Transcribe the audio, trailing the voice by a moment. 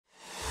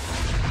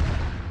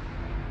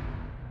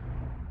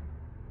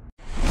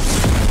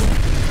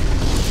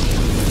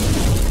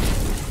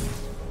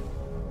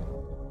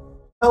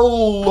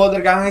Hello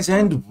there guys,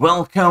 and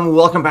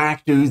welcome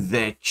back to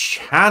the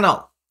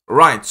channel.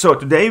 Right, so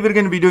today we're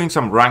going to be doing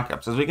some rank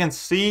ups. As we can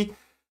see,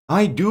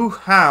 I do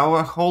have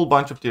a whole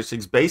bunch of tier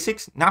 6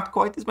 basics, not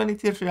quite as many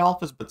tier 3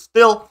 alphas, but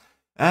still,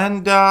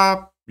 and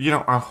you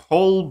know, a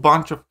whole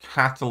bunch of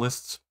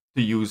catalysts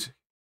to use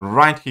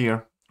right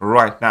here,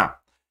 right now.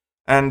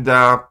 And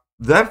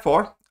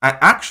therefore, I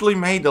actually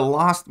made a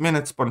last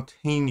minute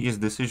spontaneous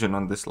decision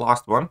on this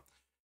last one,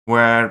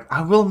 where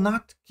I will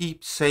not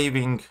keep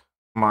saving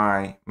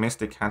my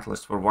Mystic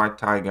Catalyst for White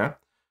Tiger.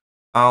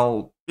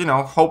 I'll, you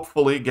know,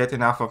 hopefully get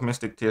enough of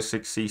Mystic Tier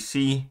 6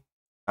 CC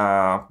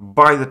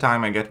by the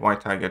time I get White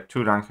Tiger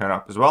to rank her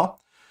up as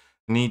well.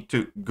 Need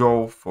to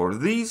go for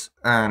these,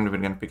 and we're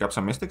going to pick up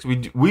some Mystics.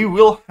 We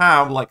will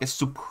have like a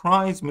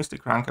surprise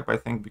Mystic rank up, I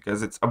think,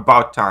 because it's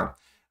about time.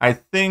 I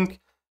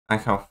think I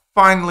have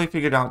finally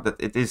figured out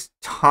that it is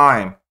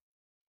time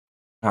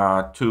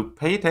to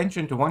pay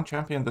attention to one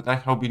champion that I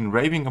have been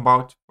raving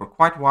about for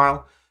quite a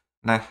while,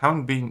 and I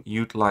haven't been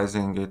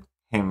utilizing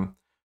him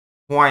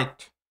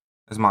quite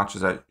as much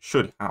as I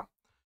should have.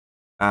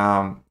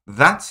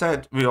 That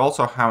said, we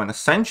also have an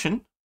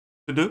Ascension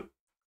to do,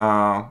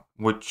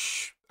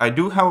 which I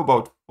do have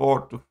about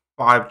 4 to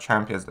 5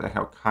 champions that I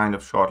have kind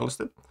of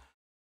shortlisted.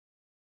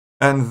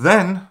 And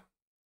then,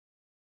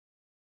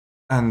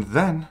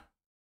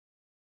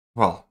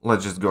 well,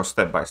 let's just go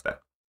step by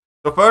step.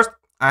 So first,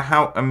 I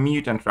have a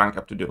mutant rank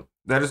up to do.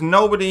 There is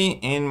nobody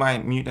in my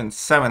mutant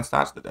 7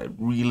 stats that I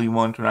really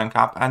want to rank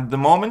up at the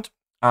moment.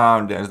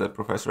 There's that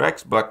Professor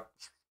X, but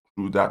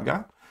screw that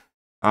guy.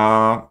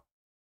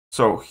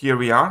 So here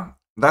we are.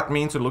 That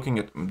means we're looking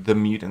at the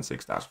mutant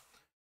 6 stats.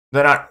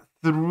 There are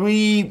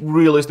 3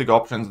 realistic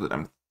options that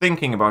I'm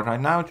thinking about right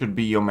now. It should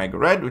be Omega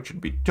Red, which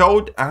should be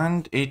Toad,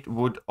 and it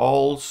would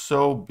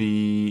also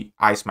be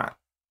Iceman.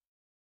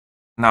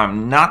 Now,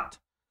 I'm not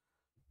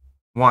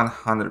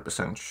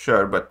 100%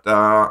 sure, but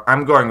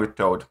I'm going with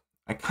Toad.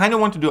 I kind of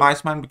want to do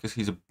Iceman because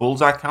he's a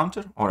bullseye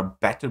counter, or a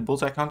better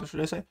bullseye counter,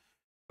 should I say.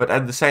 But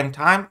at the same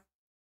time,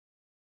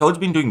 Toad's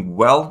been doing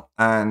well,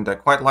 and I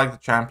quite like the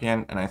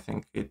champion, and I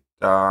think it...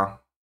 Then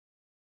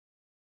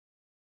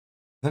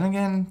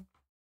again...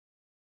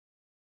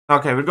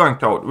 Okay, we're going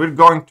Toad. We're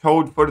going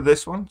Toad for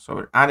this one, so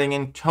we're adding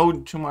in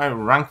Toad to my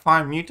rank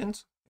 5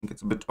 mutants. I think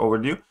it's a bit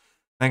overdue.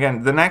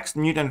 Again, the next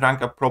mutant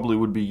rank up probably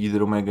would be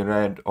either Omega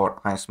Red or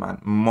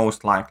Iceman,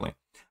 most likely.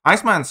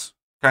 Iceman's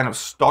kind of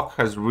stock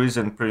has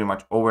risen pretty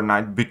much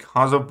overnight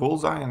because of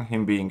Bullseye and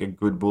him being a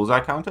good Bullseye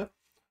counter.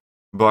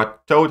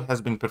 But Toad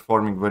has been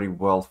performing very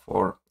well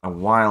for a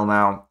while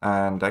now,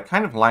 and I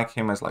kind of like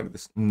him as like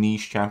this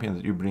niche champion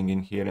that you bring in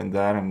here and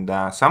there, and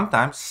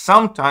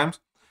sometimes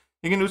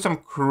you can do some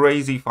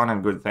crazy fun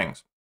and good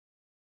things.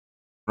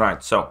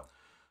 Right, so,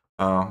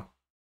 can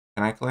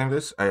I claim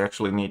this? I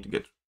actually need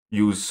to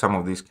use some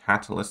of these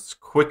catalysts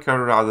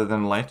quicker rather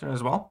than later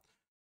as well,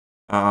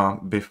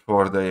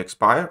 before they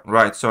expire.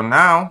 Right, so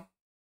now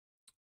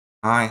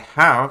I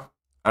have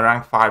a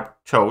rank 5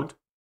 Toad.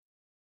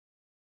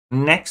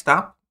 Next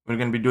up, we're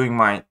going to be doing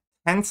my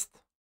 10th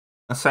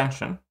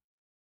Ascension,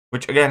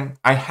 which again,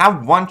 I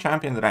have one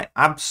champion that I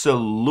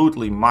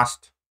absolutely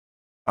must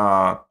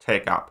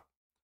take up,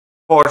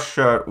 for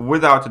sure,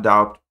 without a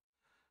doubt,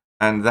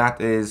 and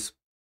that is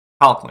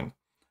Hulkling.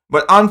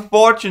 But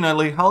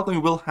unfortunately,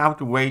 Hulkling will have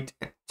to wait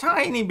a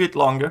tiny bit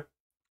longer,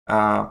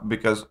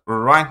 because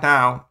right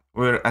now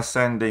we're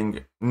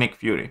ascending Nick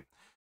Fury.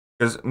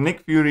 Because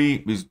Nick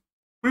Fury is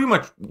pretty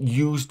much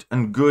used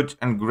and good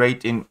and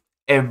great in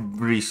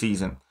every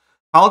season.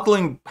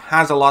 Hulkling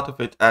has a lot of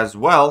it as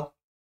well,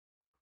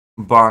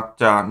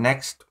 but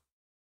next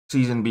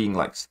season being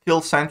like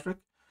skill-centric,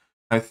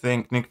 I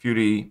think Nick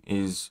Fury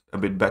is a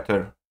bit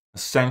better.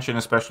 Ascension,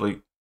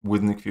 especially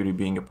with Nick Fury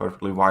being a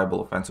perfectly viable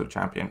offensive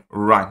champion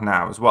right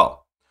now as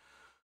well.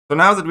 So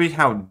now that we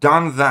have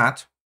done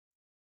that,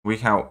 we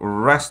have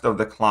rest of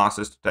the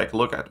classes to take a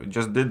look at. We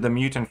just did the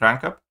mutant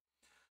rank up.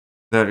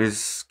 There is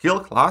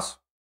skill class,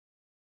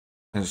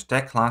 there's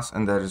tech class,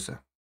 and there's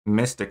a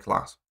mystic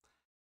class.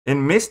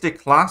 In mystic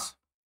class,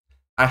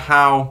 I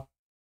have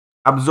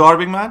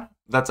Absorbing Man.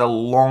 That's a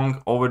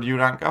long overdue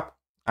rank up,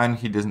 and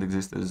he doesn't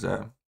exist as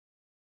a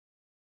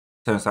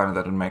 7-star.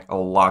 That would make a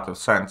lot of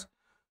sense.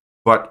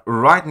 But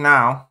right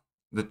now,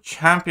 the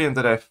champion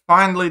that I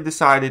finally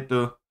decided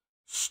to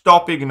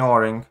stop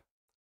ignoring,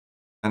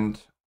 and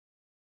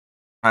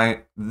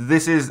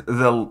this is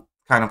the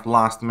kind of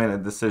last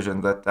minute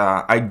decision that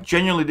I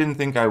genuinely didn't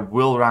think I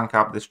will rank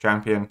up this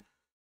champion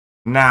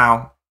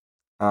now,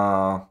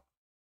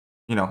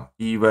 you know,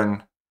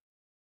 even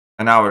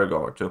an hour ago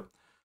or two.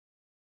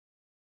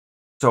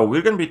 So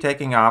we're going to be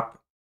taking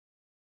up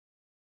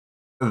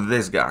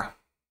this guy.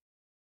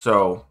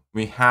 So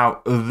we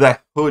have the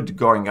Hood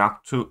going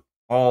up to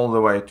all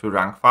the way to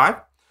rank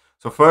 5.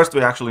 So first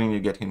we actually need to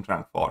get him to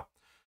rank 4.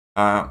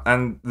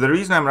 And the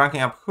reason I'm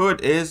ranking up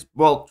Hood is,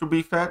 well, to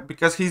be fair,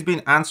 because he's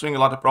been answering a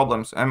lot of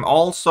problems. I'm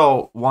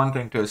also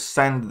wanting to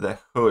ascend the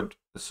Hood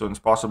as soon as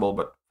possible,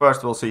 but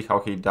first we'll see how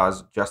he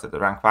does just at the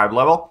rank 5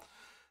 level.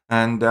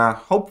 And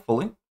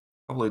hopefully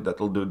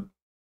that'll do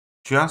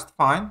just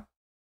fine.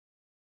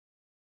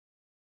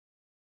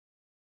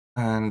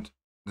 And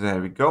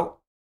there we go.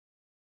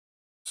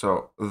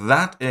 So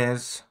that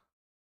is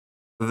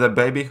the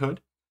baby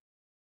hood.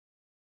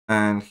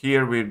 And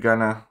here we're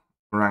gonna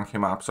rank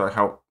him up. So I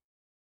have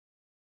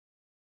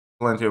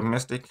plenty of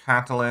Mystic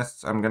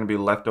Catalysts. I'm gonna be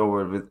left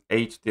over with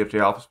 8 tier 3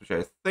 alphas, which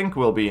I think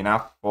will be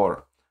enough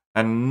for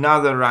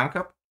another rank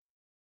up.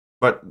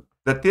 But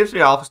the tier 3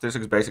 alphas, tier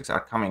 6 basics are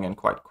coming in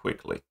quite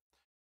quickly.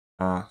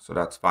 So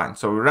that's fine.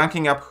 So we're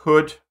ranking up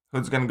Hood.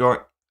 Hood's gonna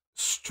go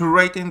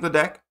straight in the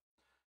deck.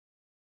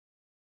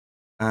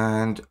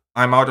 And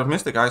I'm out of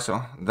Mystic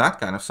ISO. That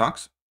kind of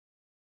sucks.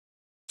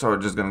 So we're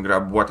just gonna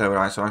grab whatever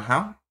ISO I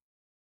have.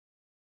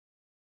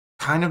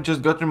 Kind of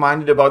just got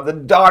reminded about the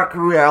dark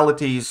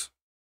realities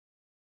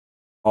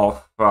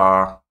of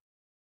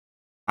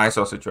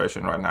ISO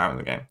situation right now in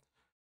the game.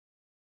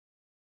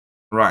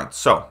 Right,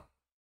 so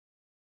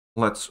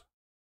let's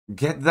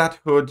get that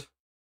Hood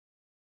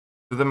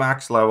to the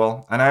max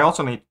level. And I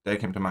also need to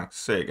take him to max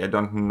sig. I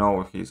don't know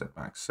if he's at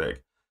max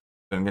sig.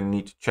 So I'm gonna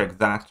need to check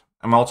that.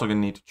 I'm also gonna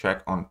need to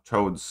check on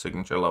Toad's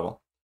signature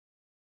level.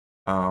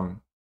 Here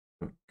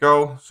we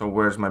go. So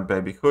where's my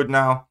baby Hood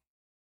now?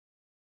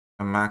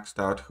 A maxed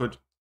out Hood.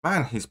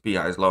 Man, his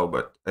PI is low,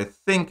 but I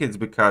think it's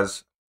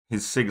because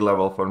his sig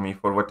level for me,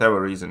 for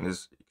whatever reason,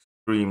 is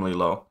extremely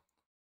low.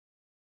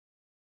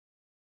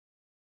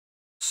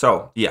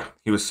 So yeah,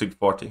 he was sig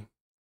 40.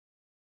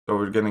 So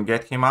we're gonna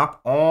get him up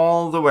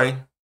all the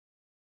way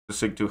to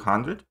sig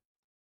 200.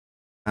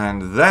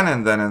 And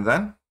then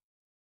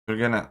we're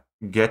gonna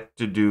get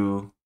to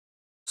do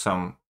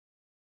some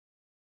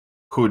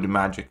Hood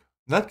magic.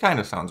 That kind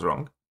of sounds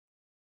wrong.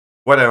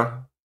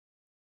 Whatever.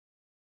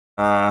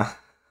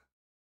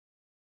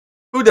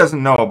 Who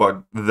doesn't know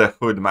about the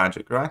Hood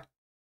magic, right?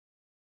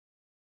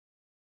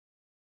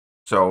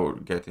 So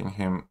getting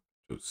him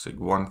to sig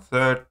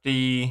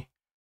 130.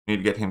 Need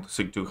to get him to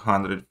sig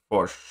 200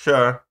 for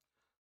sure.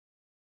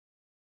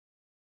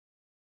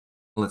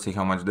 Let's see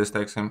how much this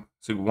takes him.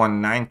 Sig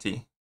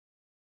 190.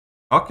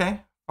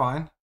 Okay,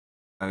 fine.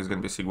 Now he's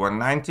gonna be sig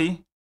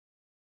 190.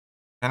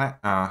 Can I?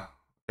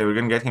 Okay, we're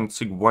gonna get him to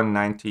sig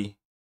 195.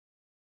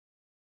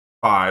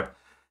 I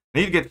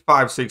need to get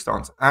 5 6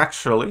 downs.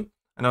 Actually,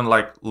 I don't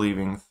like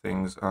leaving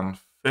things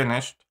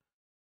unfinished.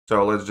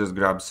 So let's just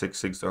grab 6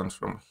 6 downs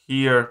from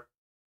here.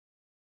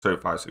 Sorry,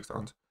 5 6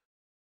 downs.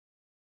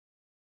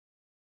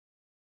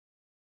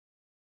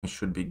 It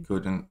should be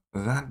good in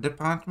that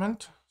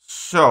department.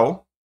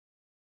 So,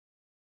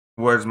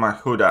 where's my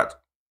Hood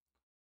at?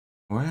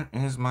 Where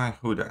is my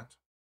Hood at?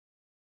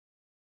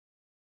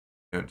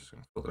 Okay, just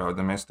gonna filter out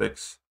the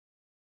mystics.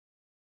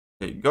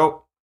 There you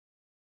go.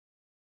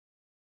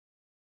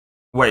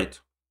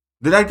 Wait,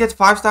 did I get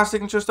 5-star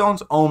signature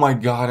stones? Oh my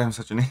god, I'm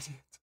such an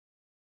idiot.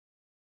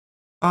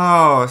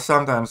 Oh,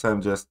 sometimes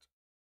I'm just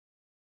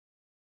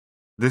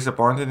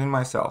disappointed in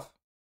myself.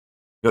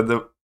 Got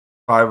the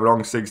 5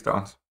 wrong 6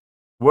 stones.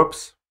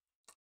 Whoops.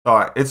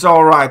 Sorry, it's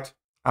all right.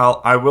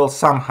 I will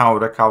somehow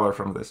recover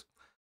from this.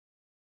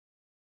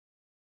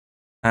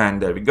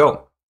 And there we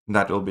go.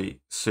 That will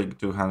be sig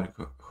 200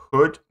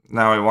 Hood.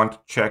 Now I want to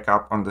check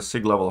up on the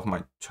sig level of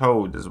my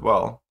Toad as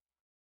well.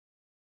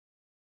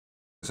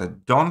 Because I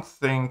don't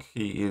think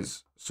he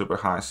is super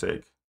high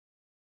sig.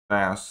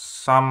 There's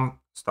some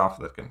stuff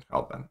that can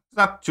help him. It's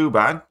not too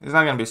bad. It's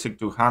not going to be sig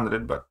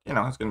 200, but you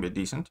know, it's going to be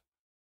decent.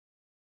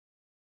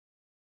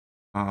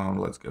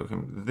 Let's give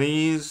him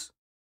these.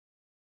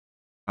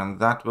 And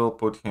that will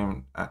put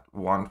him at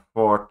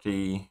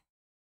 140.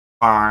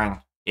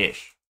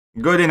 Fine-ish.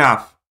 Good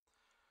enough.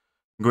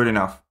 Good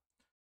enough.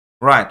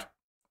 Right.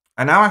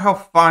 And now I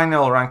have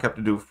final rank up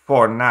to do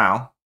for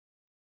now.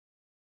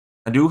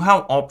 I do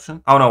have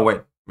options. Oh no,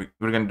 wait.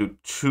 We're going to do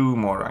 2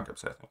 more rank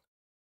ups, I think.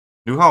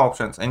 Do have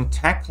options. In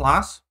tech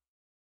class,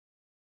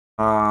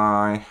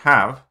 I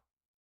have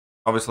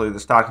obviously the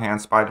starting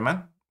hand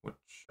Spider-Man,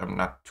 which I'm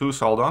not too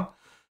sold on.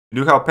 I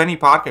do have Penny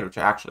Parker, which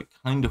I actually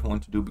kind of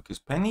want to do because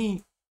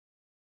Penny,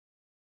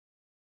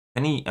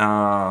 you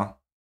know,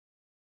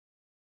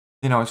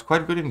 is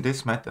quite good in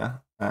this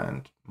meta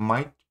and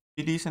might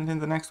be decent in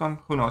the next one.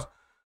 Who knows?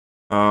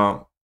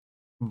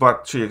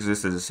 But she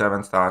exists as a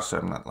 7-star, so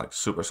I'm not like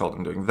super sold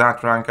on doing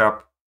that rank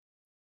up.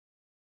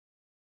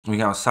 We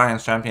have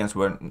Science Champions,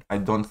 where I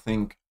don't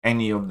think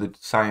any of the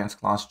Science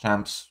class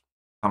champs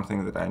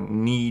something that I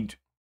need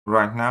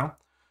right now.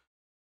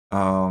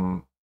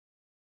 Now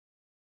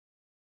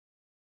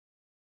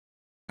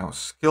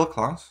skill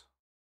class,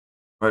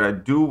 but I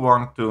do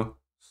want to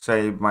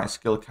save my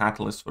skill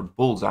catalyst for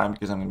Bullseye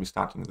because I'm going to be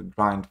starting the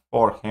grind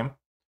for him.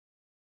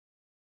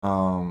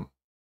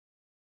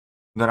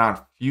 There are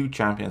a few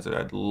champions that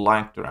I'd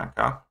like to rank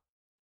up.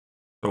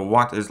 So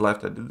what is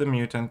left? I did the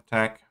mutant,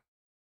 tech,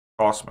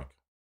 cosmic.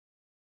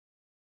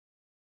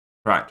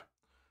 Right.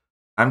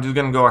 I'm just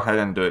going to go ahead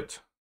and do it.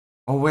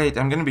 Oh wait,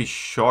 I'm going to be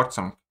short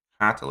some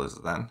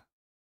catalysts then.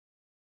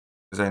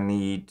 Because I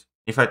need,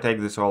 if I take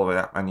this all the way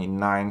up, I need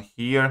 9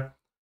 here.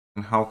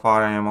 And how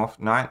far I am off?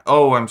 9?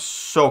 Oh, I'm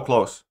so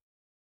close.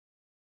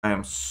 I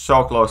am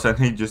so close. I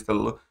need just a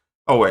little.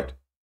 Oh wait.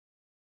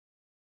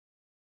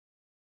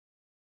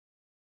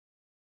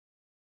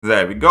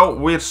 There we go.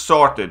 We're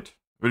sorted.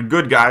 We're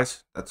good,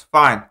 guys. That's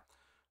fine.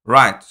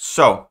 Right,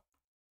 so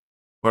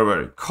where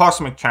were we?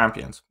 Cosmic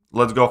Champions.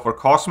 Let's go for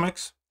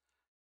Cosmics.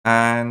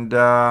 And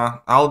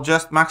I'll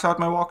just max out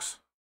my walks.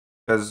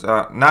 Because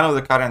none of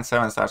the current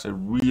 7 stars I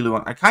really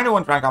want. I kind of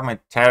want to rank up my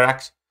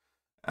Terax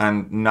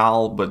and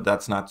Null, but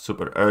that's not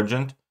super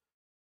urgent.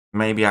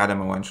 Maybe add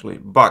them eventually.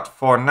 But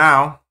for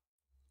now,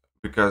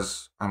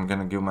 because I'm going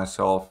to give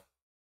myself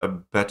a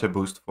better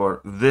boost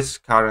for this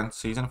current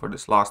season, for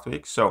this last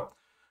week. So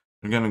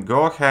we're going to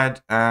go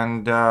ahead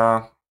and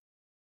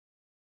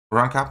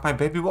rank up my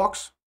baby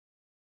walks.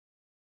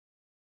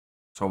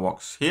 So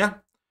walks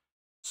here.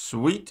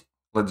 Sweet.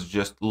 Let's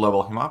just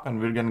level him up, and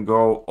we're going to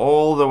go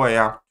all the way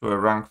up to a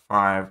rank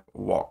 5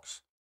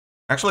 walks.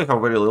 Actually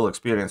have very little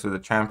experience with the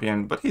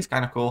champion, but he's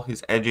kind of cool.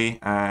 He's edgy,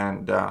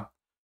 and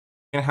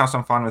gonna have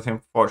some fun with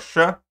him for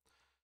sure.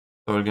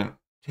 So we're gonna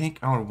take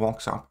our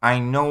walks up. I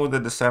know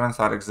that the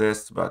 7-star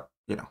exists, but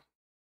you know,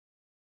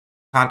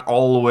 can't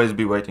always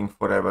be waiting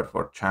forever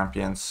for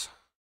champions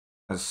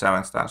as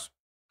 7 stars.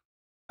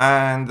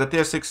 And the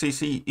tier 6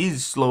 CC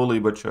is slowly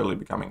but surely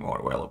becoming more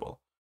available.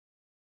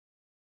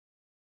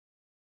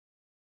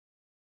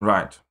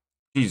 Right.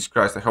 Jesus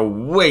Christ, I have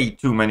way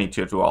too many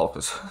tier 2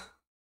 alphas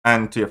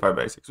and tier 5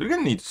 basics. We're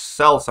gonna need to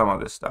sell some of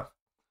this stuff.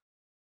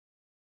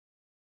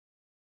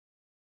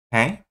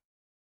 Okay.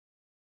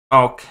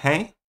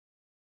 Okay.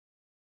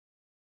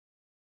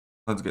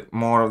 Let's get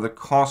more of the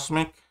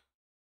cosmic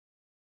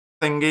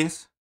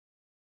thingies.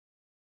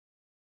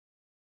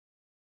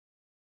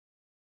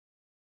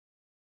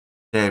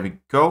 There we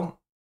go.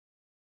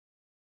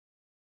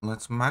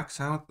 Let's max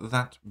out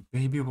that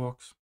baby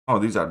walks. Oh,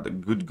 these are the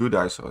good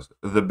ISOs,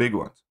 the big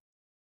ones.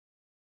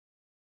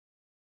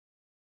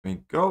 There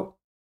we go.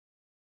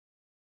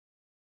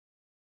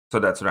 So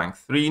that's rank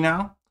 3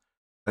 now.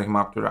 Take him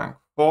up to rank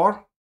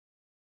 4.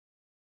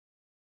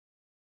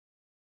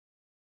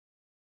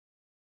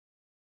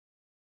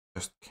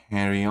 Just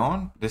carry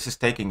on. This is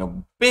taking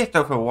a bit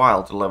of a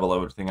while to level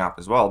everything up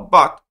as well,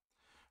 but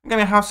I'm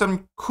gonna have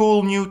some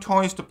cool new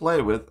toys to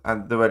play with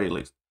at the very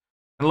least.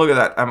 And look at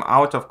that, I'm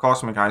out of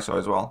Cosmic ISO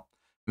as well.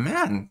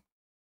 Man,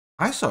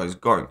 ISO is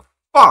going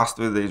fast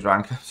with these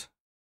rank ups.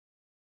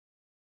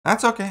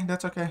 That's okay,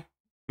 that's okay.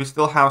 We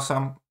still have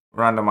some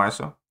random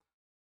ISO.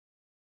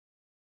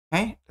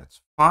 Okay,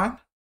 that's fine.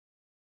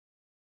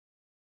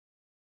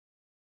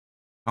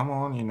 Come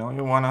on, you know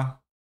you wanna.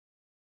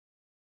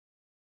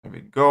 There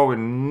we go, we're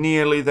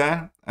nearly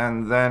there.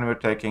 And then we're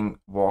taking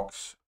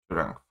walks to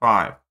rank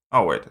 5.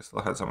 Oh wait, I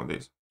still had some of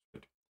these.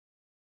 Good.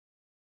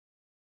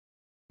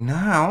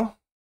 Now,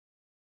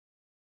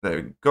 there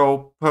we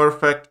go,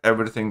 perfect,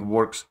 everything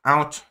works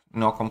out,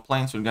 no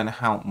complaints. We're gonna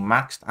have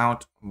maxed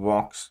out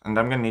walks, and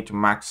I'm gonna need to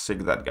max sig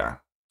that guy.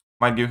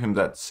 Might give him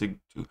that sig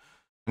too.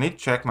 I need to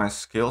check my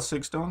skill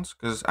sig stones,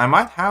 because I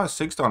might have a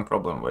sig stone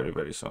problem very,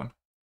 very soon.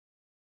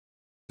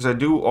 Because I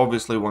do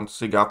obviously want to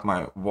sig up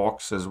my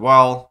walks as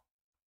well,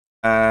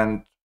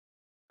 and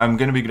I'm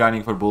gonna be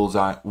grinding for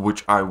bullseye,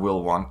 which I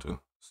will want to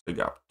sig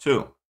up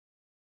too.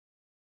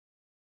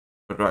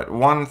 But right,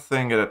 one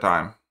thing at a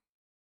time.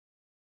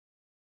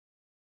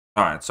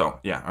 Alright, so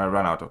yeah, I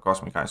ran out of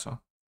Cosmic ISO.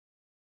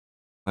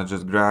 Let's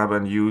just grab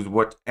and use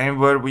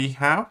whatever we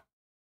have.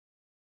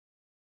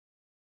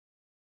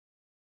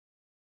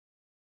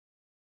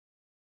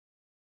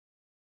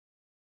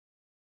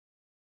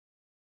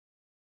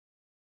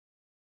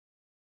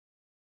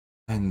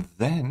 And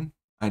then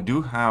I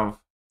do have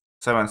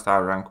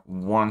 7-star rank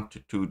 1 to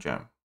 2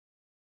 gem.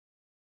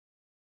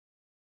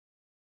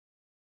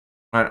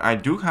 But I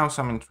do have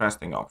some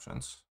interesting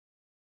options.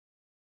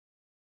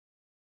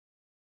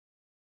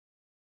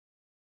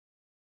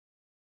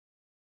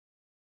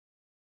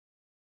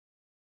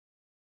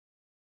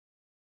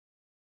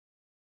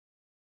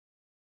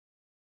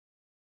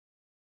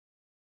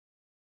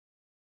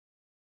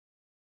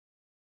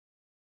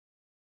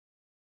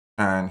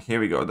 And here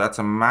we go. That's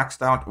a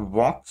maxed out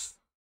Vox.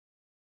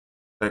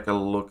 Take a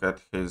look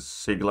at his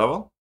sig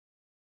level.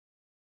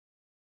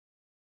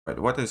 Wait,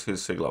 what is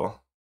his sig level?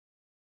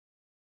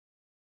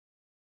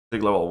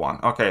 Sig level 1.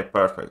 Okay,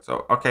 perfect.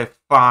 So, okay,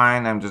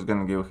 fine. I'm just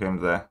gonna give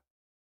him the...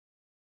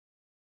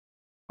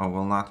 Oh,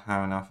 we'll not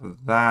have enough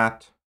of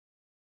that.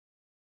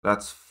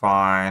 That's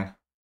fine.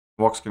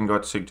 Vox can go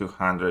to sig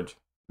 200.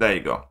 There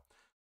you go.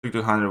 Sig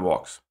 200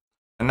 Vox.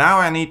 And now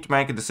I need to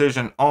make a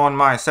decision on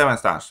my 7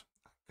 stars.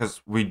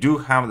 Because we do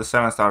have the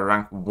 7-star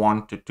rank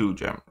 1 to 2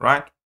 gem,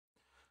 right?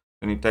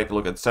 We need to take a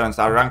look at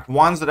 7-star rank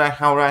 1s that I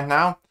have right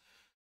now.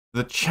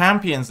 The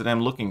champions that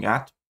I'm looking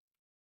at,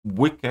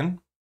 Wiccan,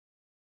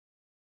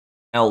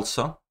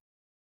 Elsa,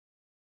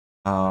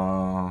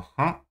 Dragon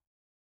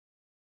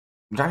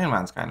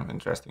Man's kind of an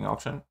interesting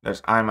option.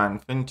 There's Iron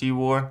Infinity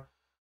War.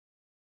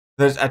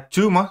 There's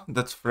Atuma,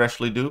 that's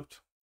freshly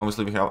duped.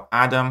 Obviously we have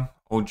Adam,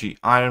 OG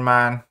Iron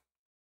Man.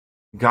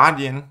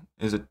 Guardian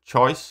is a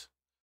choice.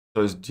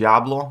 So is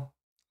Diablo.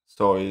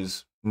 So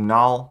is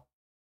Null.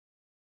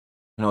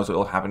 Who knows what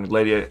will happen with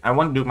Gladiator. I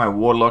want to do my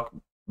Warlock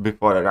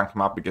before I rank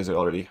him up because I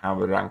already have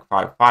a rank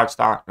 5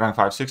 5-star, rank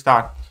 5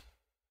 6-star.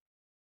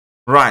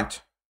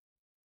 Right.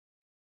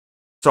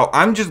 So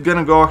I'm just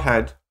gonna go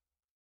ahead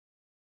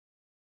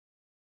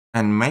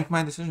and make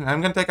my decision.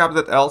 I'm gonna take up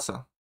that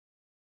Elsa.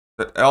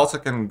 That Elsa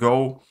can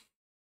go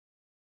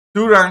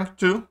to rank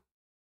 2.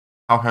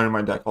 I'll have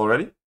my deck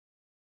already.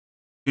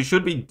 She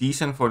should be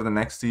decent for the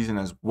next season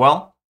as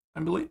well,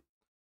 I believe.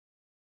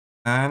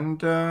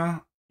 And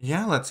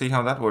yeah, let's see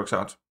how that works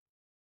out.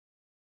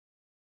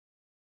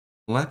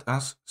 Let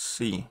us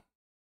see.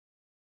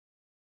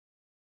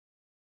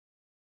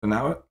 So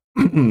now,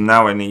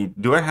 now I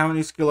need... Do I have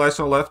any skill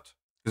ISO left?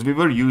 Because we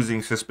were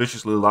using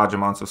suspiciously large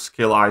amounts of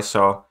skill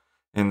ISO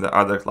in the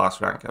other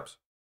class rank ups.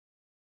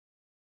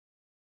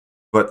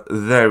 But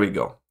there we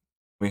go.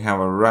 We have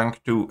a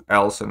rank 2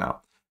 Elsa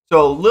now.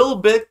 So a little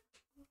bit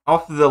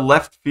of the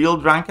left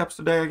field rank ups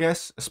today, I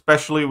guess.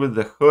 Especially with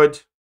the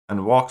Hood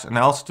and Walks and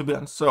Elsa to be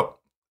honest. So,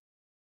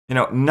 you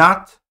know,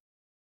 not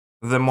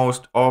the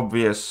most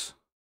obvious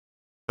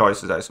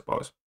choices, I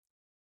suppose.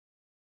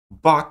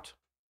 But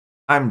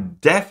I'm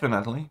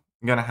definitely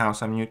gonna have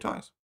some new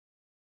toys.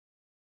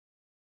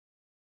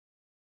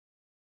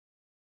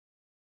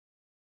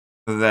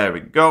 There we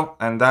go.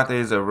 And that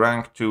is a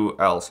rank 2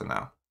 Elsa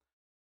now.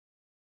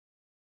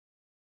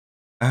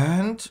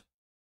 And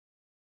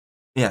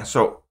yeah,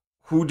 so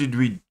who did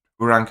we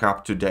rank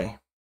up today?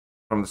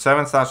 From the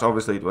 7 stars,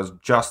 obviously it was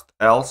just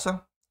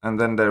Elsa. And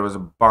then there was a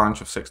bunch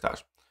of 6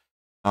 stars.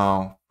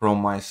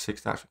 From my 6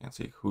 stars, you can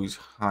see who's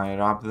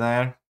higher up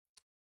there.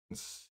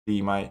 Let's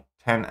see my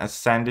 10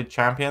 Ascended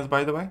champions,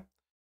 by the way.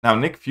 Now,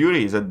 Nick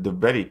Fury is at the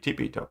very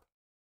tippy top.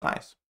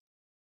 Nice.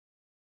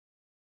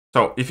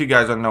 So, if you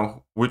guys don't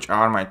know which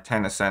are my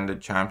 10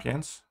 Ascended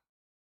champions,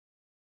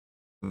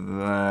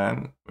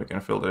 then we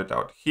can filter it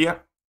out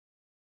here.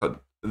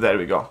 So, there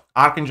we go.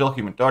 Archangel,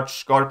 Human Torch,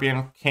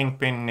 Scorpion,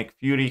 Kingpin, Nick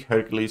Fury,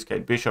 Hercules,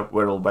 Kate Bishop,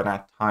 Werewolf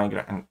Banat,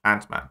 Tiger, and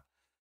Ant-Man.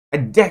 I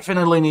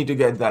definitely need to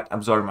get that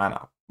Absorb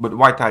Mana. But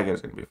White Tiger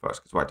is going to be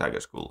first, because White Tiger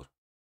is cooler.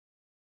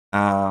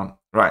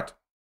 Right.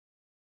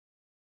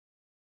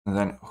 And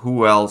then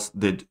who else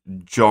did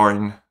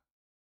join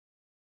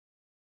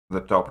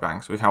the top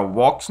ranks? We have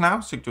Vox now,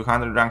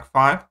 6200 rank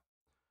 5.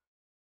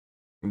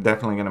 I'm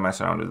definitely going to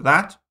mess around with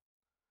that.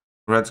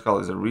 Red Skull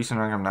is a recent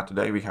rank, I'm not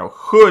today. We have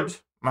Hood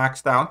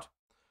maxed out,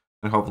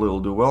 and hopefully we'll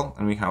do well.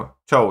 And we have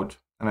Toad,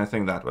 and I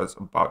think that was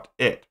about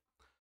it.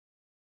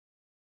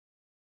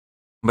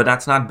 But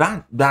that's not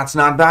bad. That's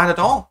not bad at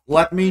all.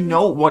 Let me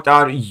know what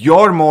are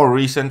your more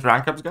recent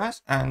rank ups,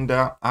 guys. And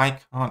I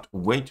can't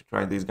wait to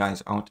try these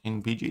guys out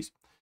in BGs.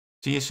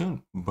 See you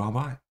soon.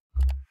 Bye-bye.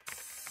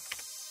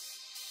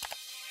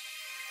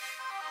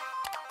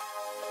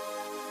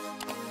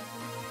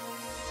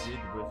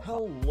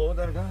 Hello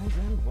there, guys,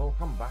 and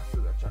welcome back to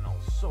the channel.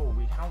 So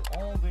we have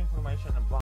all the information about